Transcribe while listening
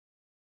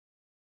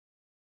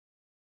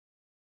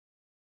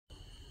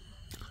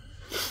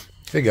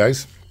Hey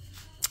guys,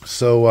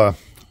 so I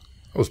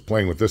was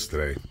playing with this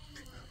today,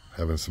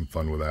 having some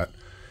fun with that,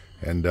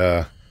 and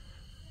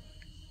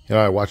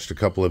I watched a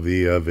couple of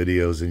the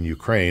videos in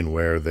Ukraine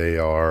where they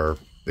are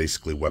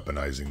basically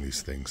weaponizing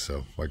these things.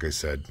 So like I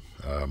said,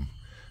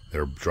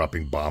 they're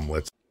dropping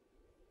bomblets.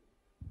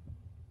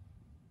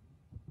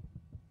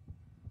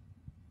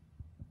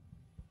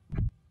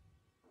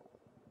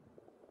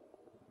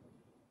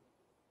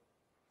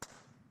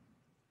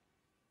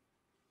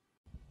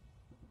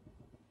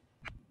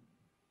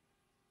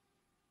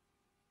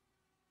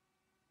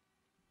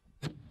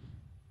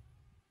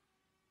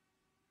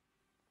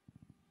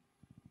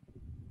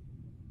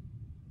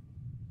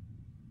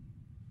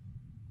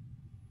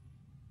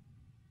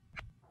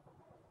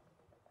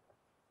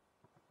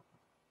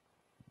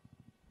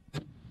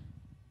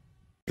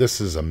 This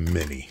is a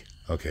Mini,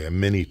 okay, a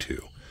Mini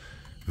 2.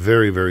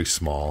 Very, very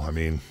small. I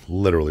mean,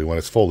 literally, when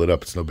it's folded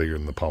up, it's no bigger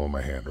than the palm of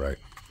my hand, right?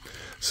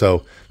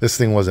 So this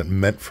thing wasn't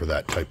meant for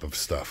that type of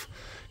stuff.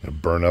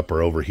 Burn up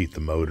or overheat the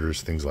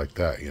motors, things like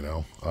that,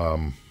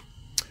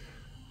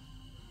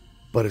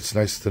 But it's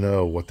nice to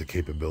know what the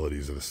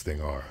capabilities of this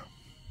thing are.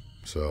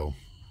 So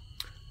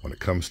when it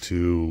comes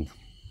to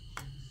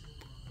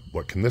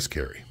what can this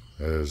carry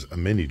as a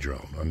mini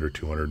drone, under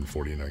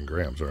 249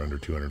 grams or under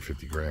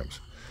 250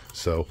 grams.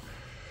 So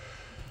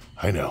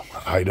I know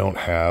I don't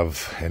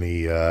have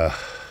any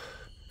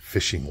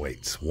fishing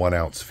weights, 1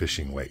 ounce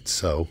fishing weights,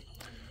 so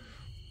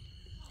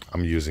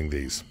I'm using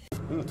these.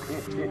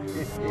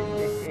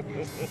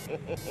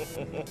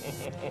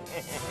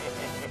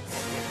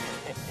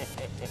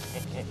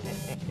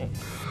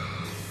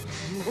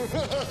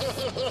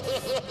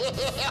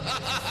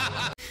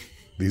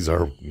 These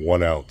are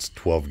 1 ounce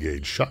 12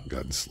 gauge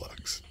shotgun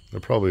slugs. They're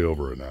probably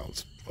over an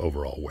ounce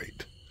overall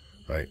weight,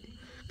 right?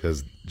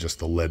 Because just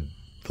the lead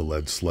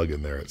slug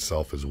in there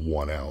itself is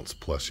 1 ounce,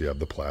 plus you have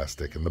the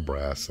plastic and the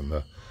brass and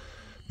the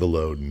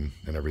load and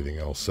everything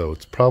else. So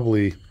it's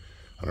probably,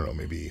 I don't know,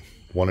 maybe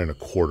 1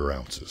 1/4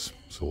 ounces.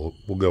 So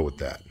we'll go with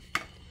that.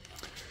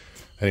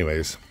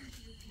 Anyways,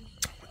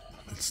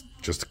 it's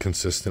just a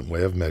consistent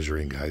way of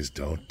measuring, guys.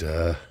 Don't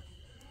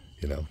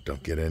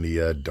don't get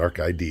any dark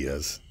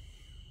ideas.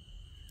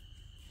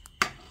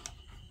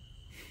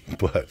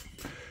 But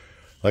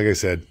like I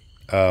said,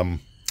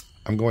 I'm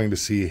going to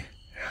see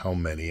how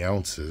many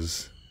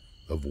ounces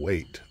of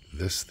weight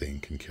this thing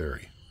can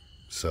carry.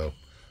 So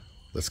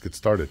let's get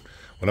started.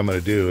 What I'm going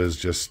to do is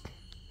just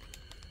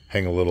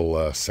hang a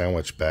little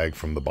sandwich bag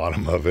from the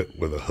bottom of it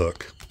with a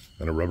hook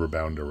and a rubber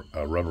band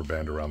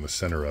around the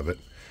center of it.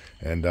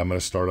 And I'm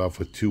going to start off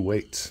with 2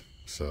 weights.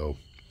 So,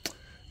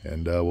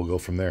 and we'll go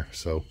from there.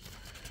 So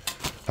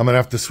I'm going to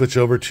have to switch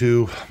over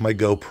to my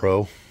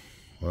GoPro.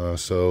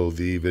 So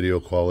the video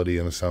quality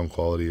and the sound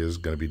quality is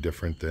going to be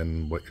different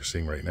than what you're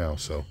seeing right now.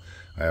 So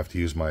I have to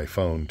use my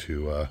phone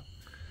to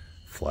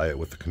fly it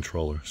with the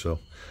controller. So,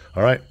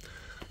 all right,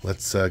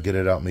 let's get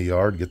it out in the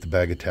yard, get the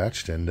bag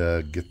attached, and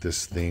get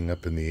this thing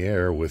up in the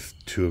air with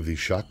 2 of these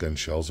shotgun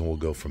shells, and we'll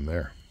go from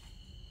there.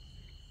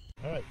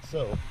 All right,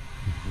 so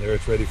there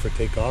it's ready for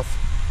takeoff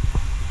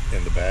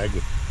in the bag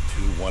with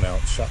 2 1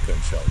 ounce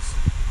shotgun shells.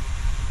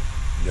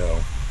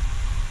 No,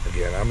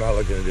 again, I'm not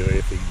looking to do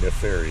anything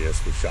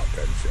nefarious with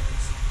shotgun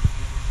shells.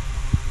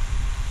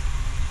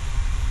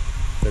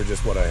 They're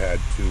just what I had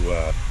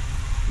to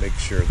make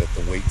sure that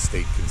the weight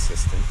stayed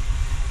consistent.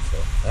 So,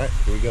 all right,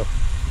 here we go.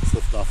 Let's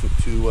lift off with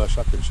 2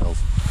 shotgun shells.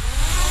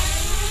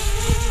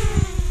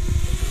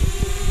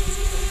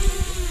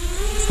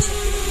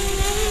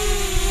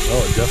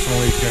 Oh, it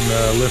definitely can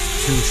lift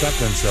 2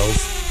 shotgun shells.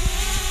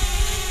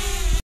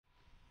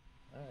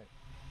 All right,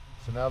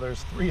 so now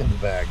there's 3 in the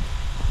bag.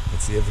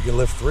 Let's see if we can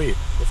lift 3.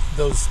 Lift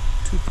those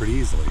 2 pretty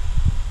easily.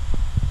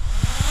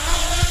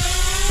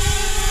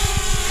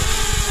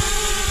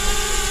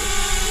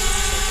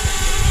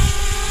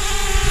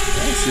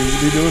 That seems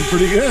to be doing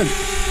pretty good.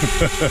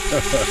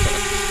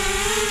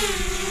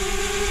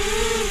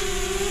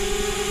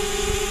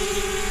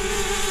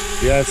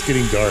 Yeah, it's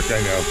getting dark,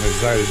 I know. I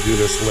decided to do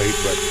this late,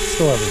 but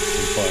still having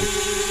some fun.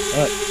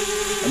 All right,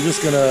 I'm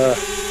just gonna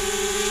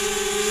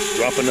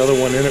drop another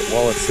one in it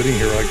while it's sitting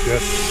here like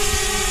this.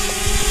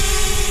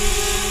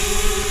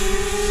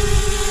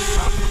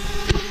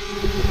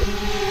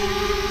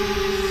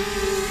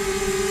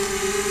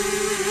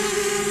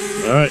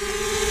 All right,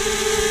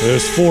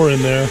 there's 4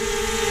 in there.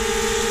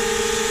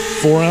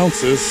 4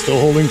 ounces, still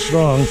holding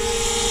strong.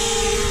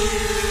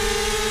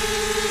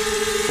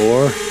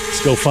 4,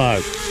 let's go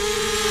 5.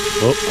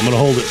 Oh, I'm gonna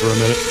hold it for a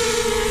minute.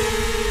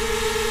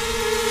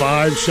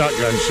 5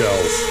 shotgun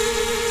shells.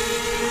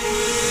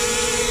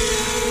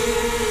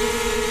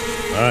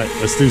 All right,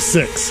 let's do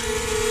 6.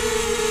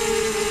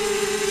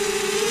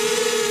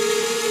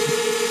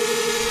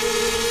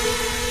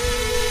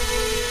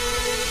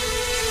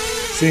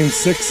 Seems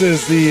 6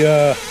 is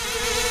the,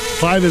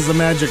 5 is the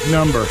magic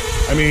number.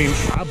 I mean,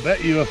 I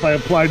bet you if I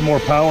applied more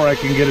power, I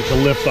can get it to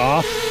lift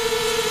off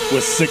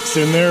with 6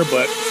 in there,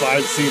 but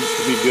 5 seems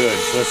to be good.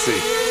 Let's see.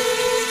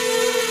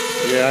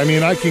 Yeah, I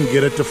mean, I can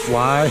get it to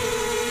fly.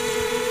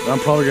 I'm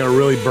probably going to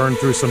really burn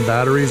through some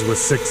batteries with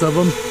 6 of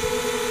them.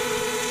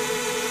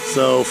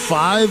 So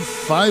 5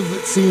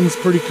 it seems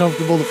pretty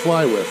comfortable to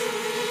fly with.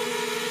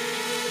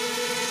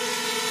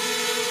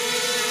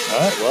 All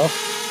right, well,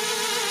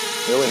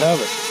 there we have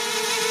it.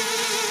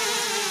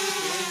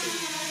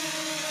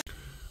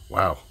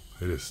 Wow,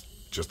 it is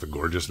just a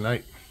gorgeous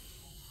night.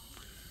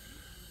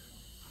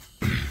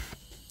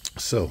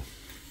 So,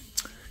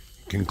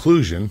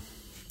 conclusion,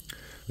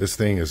 this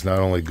thing is not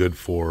only good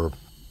for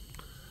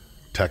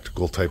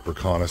tactical type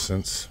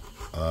reconnaissance,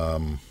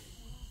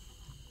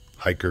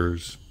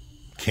 hikers,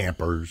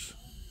 campers,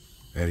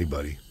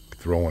 anybody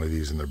throw one of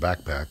these in their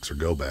backpacks or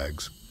go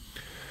bags.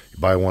 You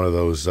buy one of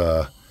those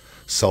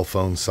cell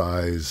phone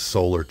size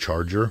solar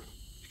charger,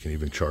 you can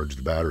even charge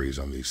the batteries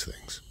on these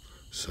things,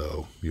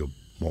 so you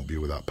won't be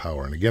without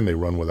power. And again, they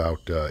run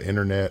without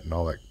internet and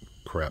all that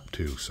crap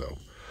too. So,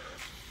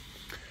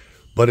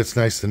 but it's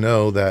nice to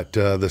know that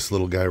this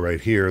little guy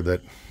right here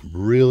that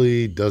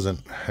really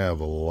doesn't have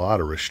a lot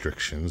of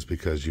restrictions,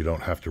 because you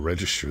don't have to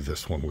register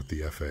this one with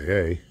the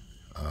FAA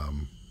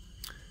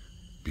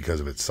because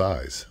of its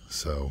size.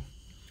 So,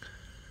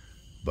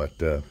 but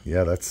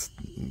yeah, that's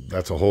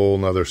a whole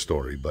nother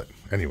story. But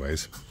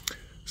anyways,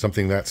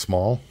 something that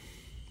small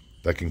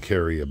that can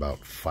carry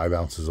about 5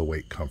 ounces of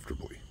weight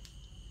comfortably.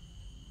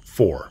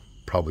 4,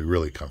 probably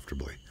really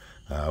comfortably,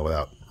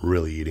 without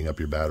really eating up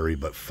your battery,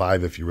 but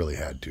 5 if you really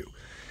had to.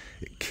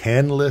 It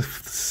can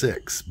lift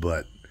 6,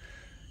 but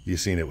you've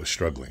seen it was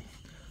struggling.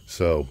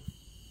 So,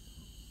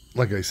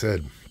 like I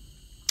said,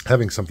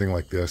 having something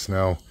like this,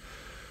 now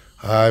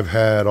I've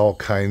had all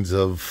kinds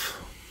of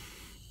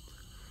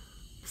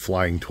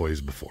flying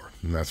toys before,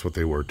 and that's what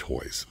they were,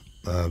 toys.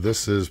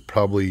 This is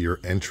probably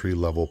your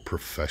entry-level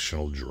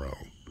professional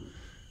drone.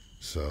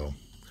 So,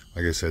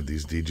 like I said,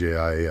 these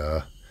DJI,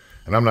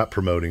 and I'm not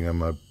promoting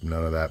them,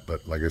 none of that,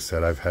 but like I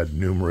said, I've had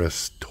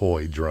numerous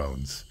toy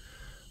drones,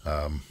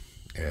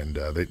 and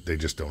they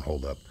just don't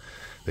hold up.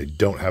 They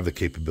don't have the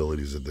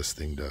capabilities that this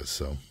thing does.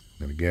 So,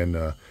 and again,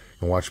 you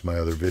can watch my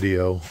other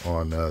video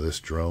on this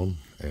drone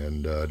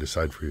and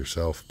decide for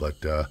yourself.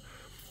 But they're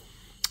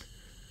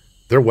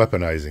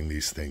weaponizing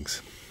these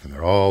things, and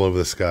they're all over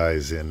the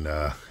skies in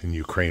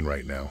Ukraine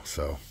right now.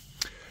 So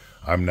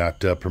I'm not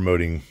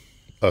promoting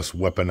us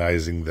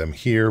weaponizing them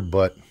here,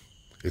 but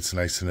it's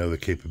nice to know the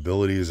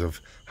capabilities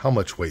of how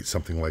much weight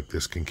something like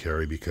this can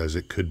carry, because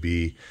it could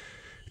be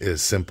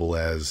as simple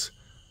as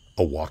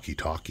a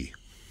walkie-talkie,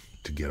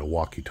 to get a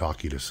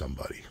walkie-talkie to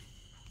somebody,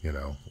 you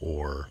know,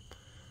 or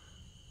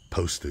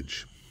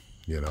postage,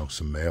 you know,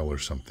 some mail or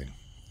something.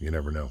 You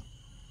never know.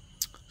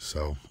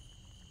 So,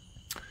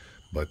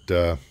 but,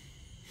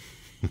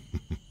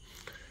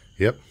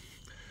 yep,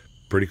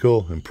 pretty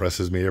cool.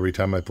 Impresses me every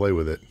time I play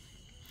with it.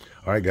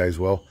 All right, guys,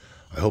 well,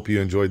 I hope you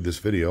enjoyed this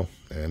video,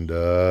 and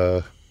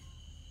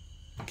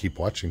keep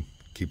watching,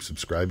 keep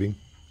subscribing,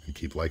 and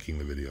keep liking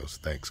the videos.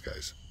 Thanks,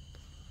 guys.